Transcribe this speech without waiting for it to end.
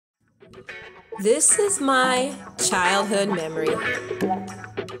This is my childhood memory.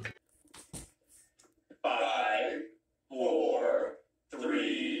 5, 4,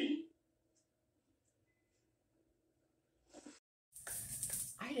 3.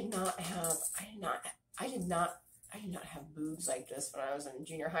 I did not have boobs like this when I was in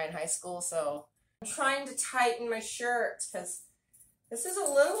junior high and high school, so I'm trying to tighten my shirt because this is a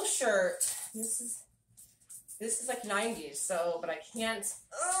little shirt. This is like 90s, so, but I can't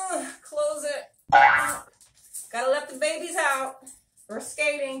close it. Gotta let the babies out. We're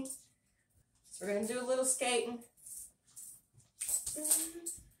skating. So we're gonna do a little skating.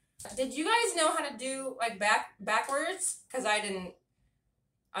 Did you guys know how to do like backwards? Because I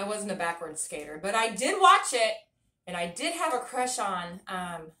wasn't a backwards skater, but I did watch it, and I did have a crush on,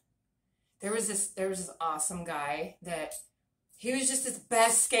 there was this awesome guy that, he was just the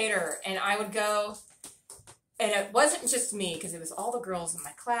best skater, and I would go, and it wasn't just me, because it was all the girls in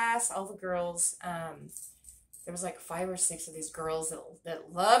my class, all the girls, there was like 5 or 6 of these girls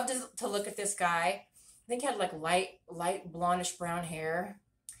that loved to look at this guy. I think he had like light blondish brown hair,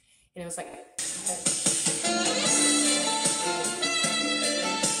 and it was like,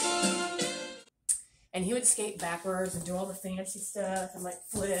 and he would skate backwards and do all the fancy stuff and like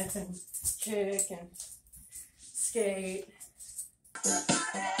flip and kick and skate.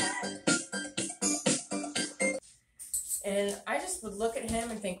 And I just would look at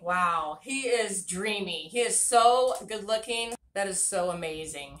him and think, wow, he is dreamy. He is so good looking. That is so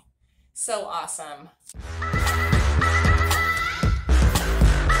amazing. So awesome.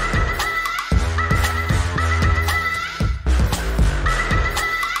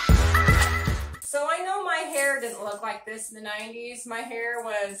 So I know my hair didn't look like this in the 90s. My hair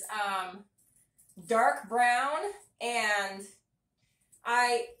was dark brown, and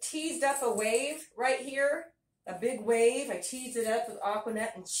I teased up a wave right here. A big wave. I teased it up with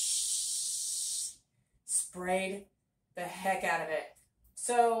Aquanet and sprayed the heck out of it.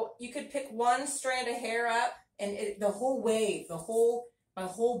 So you could pick one strand of hair up, and the whole wave, my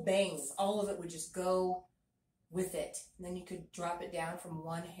whole bangs, all of it would just go with it. And then you could drop it down from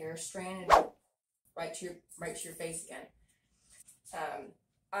one hair strand and right to your face again.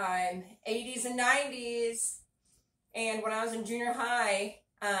 I'm 80s and 90s, and when I was in junior high,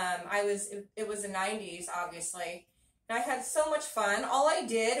 it was the 90s, obviously, and I had so much fun. All I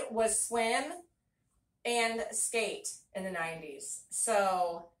did was swim and skate in the 90s.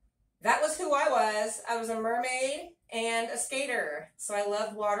 So that was who I was. I was a mermaid and a skater. So I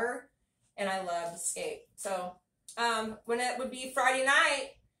loved water and I loved to skate. So when it would be Friday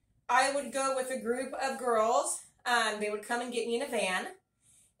night, I would go with a group of girls. They would come and get me in a van,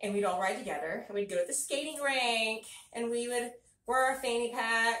 and we'd all ride together. And we'd go to the skating rink, and we would wear our fanny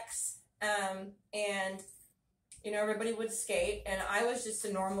packs, and, you know, everybody would skate, and I was just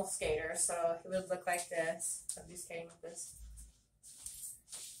a normal skater, so it would look like this. I'd be skating with this.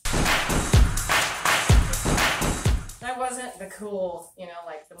 I wasn't the cool, you know,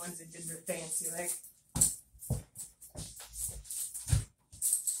 like the ones that did the fancy, like,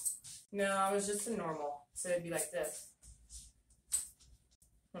 no, I was just a normal, so it'd be like this.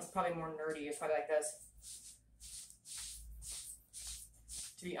 It's probably more nerdy, it's probably like this,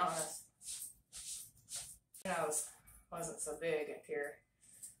 to be honest. And I wasn't so big up here,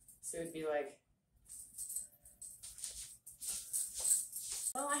 so it'd be like,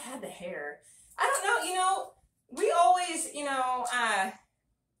 well, I had the hair. I don't know, you know, we always, you know,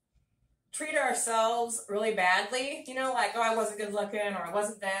 treat ourselves really badly, you know, like, oh, I wasn't good looking, or I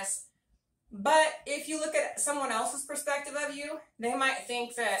wasn't this. But if you look at someone else's perspective of you, they might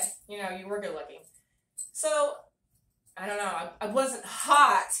think that, you know, you were good looking. So, I don't know, I wasn't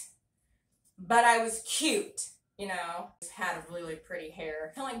hot, but I was cute, you know. Had a really pretty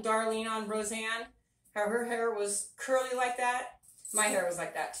hair. Kind of like Darlene on Roseanne, how her hair was curly like that. My hair was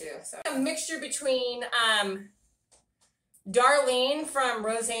like that too. So a mixture between Darlene from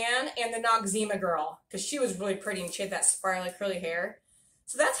Roseanne and the Noxzema girl, because she was really pretty and she had that spirally curly hair.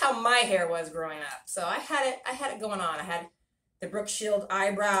 So that's how my hair was growing up. So I had it going on. I had the Brooke Shield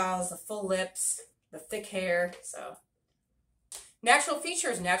eyebrows, the full lips, the thick hair. So natural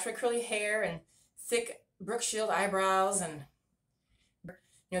features, naturally curly hair and thick Brooke Shield eyebrows, and you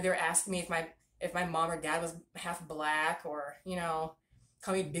know, they were asking me if my mom or dad was half black, or, you know,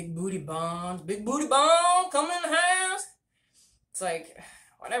 call me Big Booty Bones. Big Booty Bone coming in the house. It's like,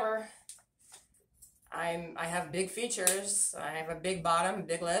 whatever. I have big features. I have a big bottom,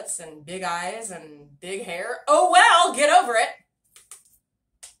 big lips, and big eyes, and big hair. Oh well, get over it.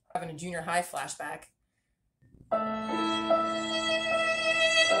 Having a junior high flashback.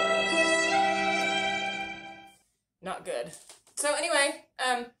 Not good. So anyway,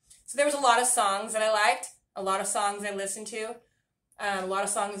 So there was a lot of songs that I liked, a lot of songs I listened to, a lot of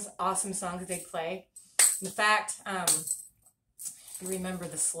songs, awesome songs that they'd play. In fact, you remember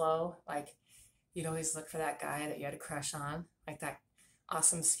the slow, like you'd always look for that guy that you had a crush on, like that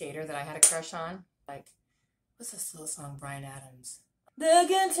awesome skater that I had a crush on. Like, what's the slow song, Bryan Adams? Look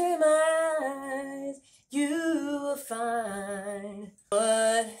into my eyes, you will find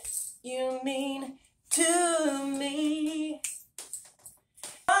what you mean to me.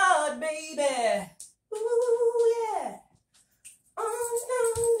 Oh, baby. Ooh, yeah. Oh, no,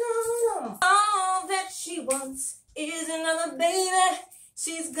 no, no. All that she wants is another baby.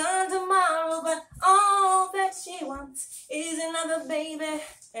 She's gone tomorrow, but all that she wants is another baby.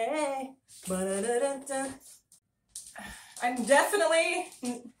 Hey. Ba-da-da-da-da. I'm definitely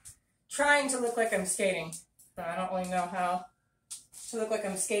trying to look like I'm skating, but I don't really know how to look like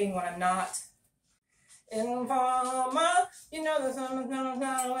I'm skating when I'm not. Informer, you know the sun is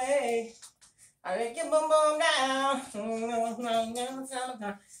gonna away. I make your boom boom down.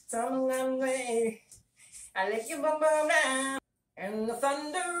 Away. I let your boom boom down. And the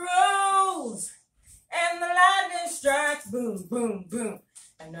thunder rolls, and the lightning strikes. Boom, boom, boom.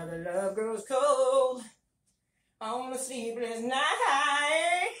 Another love grows cold on the sleepless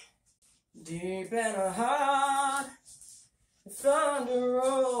night. Deep in her heart, the thunder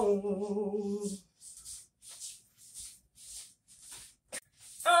rolls.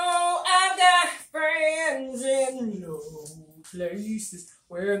 Oh, I've got friends in low places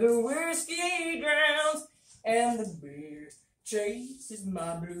where the whiskey drowns and the beer chases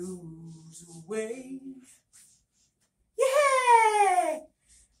my blues away. Yeah,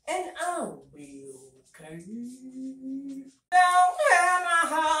 and I'll be okay. Don't have my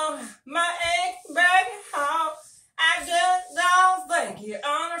heart, my ache break heart. I just don't think you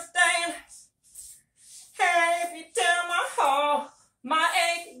understand. Hey, if you tell my heart, my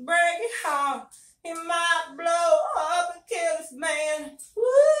ache break heart, it might blow up and kill this man. Woo,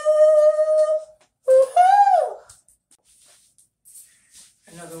 woo-hoo.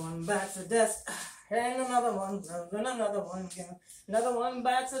 Another one bites the dust, and another one, yeah. Another one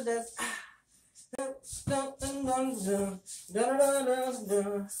bites the dust.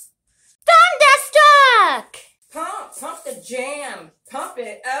 Thunderstruck! Pump the jam. Pump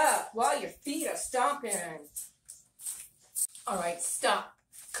it up while your feet are stomping. All right, stop,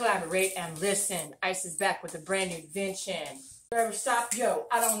 collaborate, and listen. Ice is back with a brand new invention. Forever stop, yo,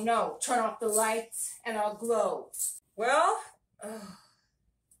 I don't know. Turn off the lights and I'll glow. Well,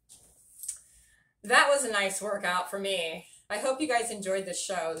 that was a nice workout for me. I hope you guys enjoyed this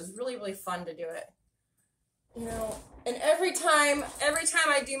show. It was really, really fun to do it. You know, and every time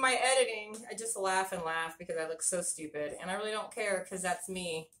I do my editing, I just laugh and laugh because I look so stupid. And I really don't care because that's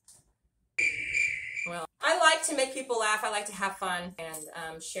me. Well, I like to make people laugh. I like to have fun and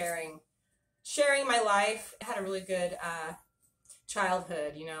sharing my life. I had a really good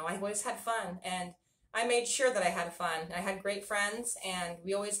childhood, you know. I always had fun, and I made sure that I had fun. I had great friends, and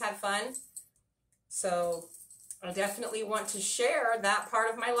we always had fun. So I definitely want to share that part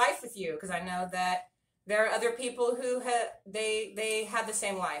of my life with you because I know that there are other people who they had the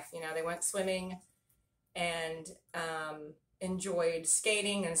same life. You know, they went swimming and enjoyed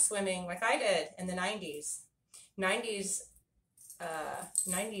skating and swimming like I did in the 90s. 90s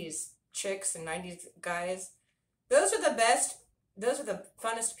chicks and 90s guys, those are the best, those are the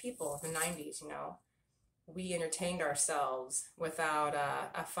funnest people of the 90s, you know. We entertained ourselves without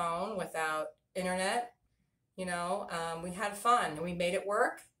a phone, without internet, you know. We had fun and we made it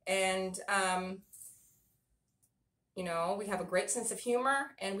work, and you know, we have a great sense of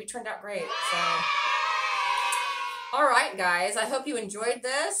humor and we turned out great. So all right, guys, I hope you enjoyed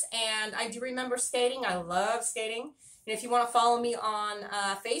this, and I do remember skating. I love skating. And if you want to follow me on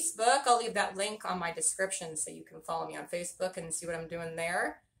Facebook, I'll leave that link on my description so you can follow me on Facebook and see what I'm doing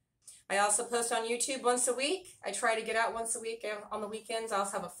there. I also post on YouTube once a week. I try to get out once a week on the weekends. I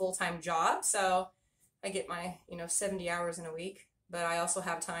also have a full-time job, so I get my 70 hours in a week. But I also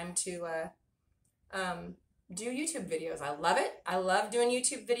have time to do YouTube videos. I love it. I love doing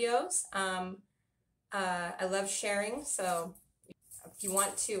YouTube videos. I love sharing, so if you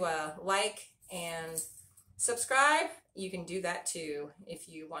want to like and subscribe, you can do that too if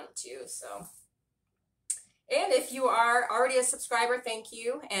you want to. So, and if you are already a subscriber, thank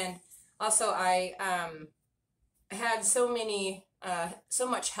you. And also, I had so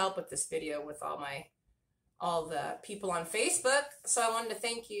much help with this video with all the people on Facebook. So I wanted to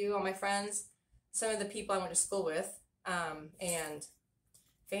thank you, all my friends, some of the people I went to school with, and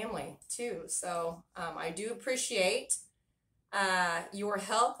family too. So I do appreciate your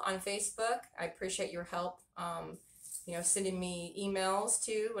help on Facebook. I appreciate your help you know, sending me emails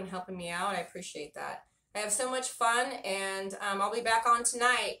too and helping me out. I appreciate that. I have so much fun, and I'll be back on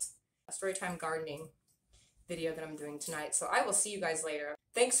tonight. A storytime gardening video that I'm doing tonight. So I will see you guys later.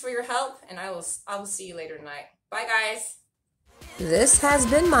 Thanks for your help, and I will see you later tonight. Bye, guys. This has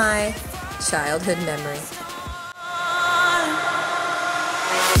been my childhood memory.